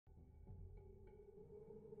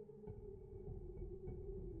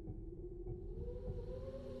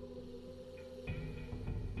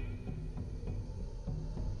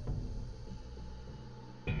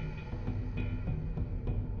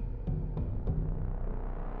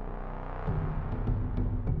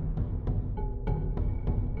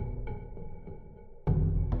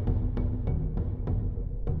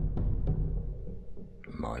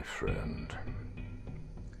my friend.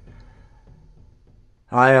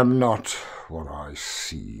 I am not what I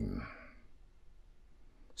seem.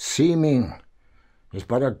 Seeming is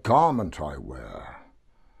but a garment I wear,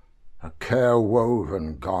 a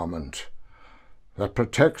care-woven garment that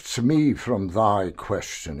protects me from thy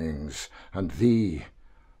questionings and thee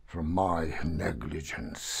from my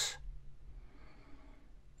negligence.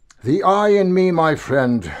 The I in me, my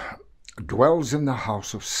friend, dwells in the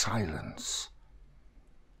house of silence,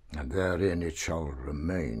 and therein it shall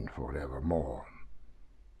remain for evermore,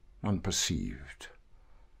 unperceived,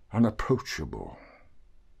 unapproachable.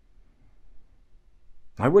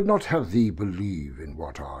 I would not have thee believe in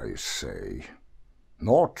what I say,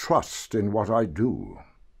 nor trust in what I do,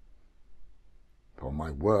 for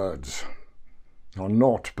my words are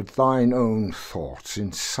naught but thine own thoughts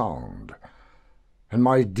in sound, and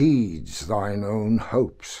my deeds thine own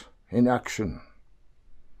hopes in action.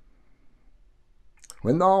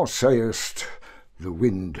 When thou sayest, the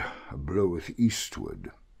wind bloweth eastward,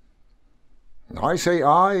 I say,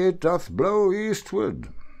 aye, it doth blow eastward.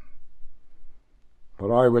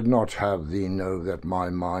 But I would not have thee know that my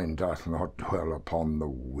mind doth not dwell upon the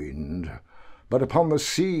wind, but upon the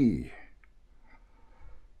sea.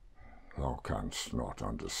 Thou canst not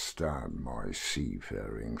understand my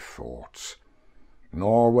seafaring thoughts,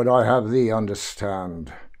 nor would I have thee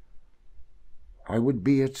understand. I would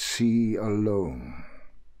be at sea alone.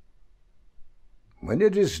 When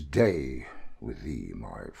it is day with thee,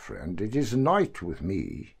 my friend, it is night with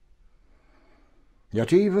me.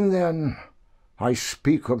 Yet even then I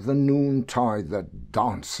speak of the noontide that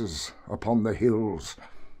dances upon the hills,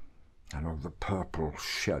 and of the purple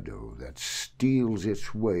shadow that steals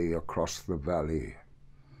its way across the valley.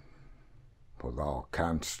 For thou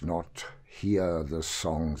canst not hear the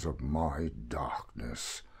songs of my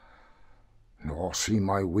darkness, nor see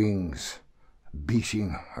my wings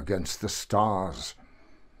beating against the stars,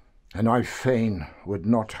 and I fain would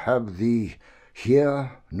not have thee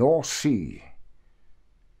hear nor see.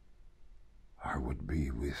 I would be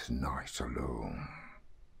with night alone.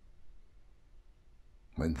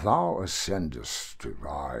 When thou ascendest to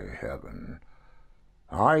thy heaven,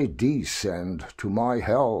 I descend to my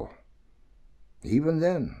hell. Even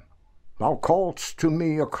then thou call'st to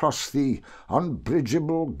me across the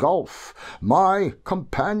unbridgeable gulf, my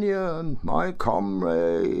companion, my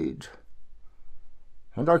comrade.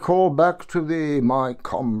 And I call back to thee, my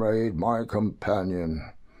comrade, my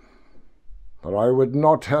companion. But I would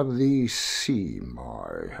not have thee see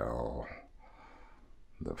my hell.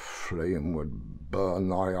 The flame would burn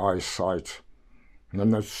thy eyesight,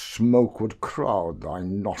 and the smoke would crowd thy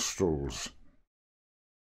nostrils.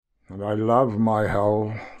 And I love my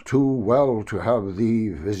hell too well to have thee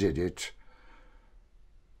visit it.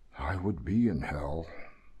 I would be in hell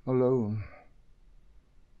alone.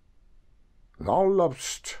 Thou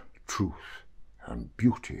lovest truth and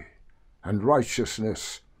beauty and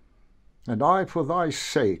righteousness, and I for thy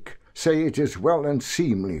sake say it is well and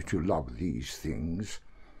seemly to love these things.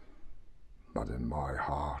 But in my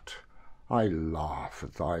heart I laugh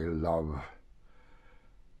at thy love.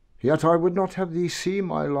 Yet I would not have thee see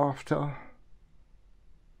my laughter.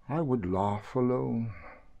 I would laugh alone.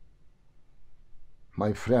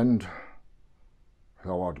 My friend,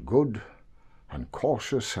 thou art good and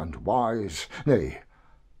cautious and wise, nay,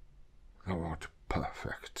 thou art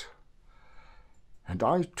perfect. And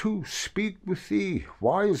I too speak with thee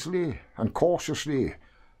wisely and cautiously,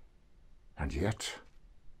 and yet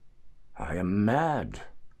I am mad,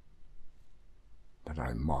 but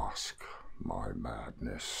I mask my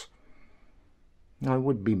madness. I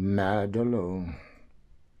would be mad alone.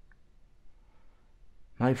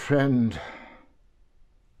 My friend,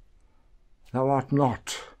 thou art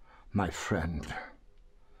not my friend,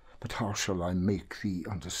 but how shall I make thee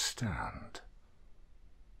understand?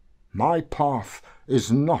 My path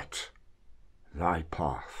is not thy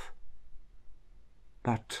path,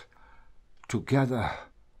 but together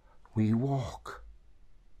we walk,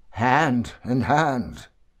 hand in hand.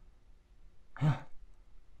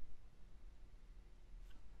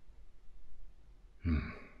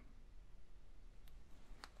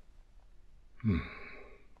 Hmm.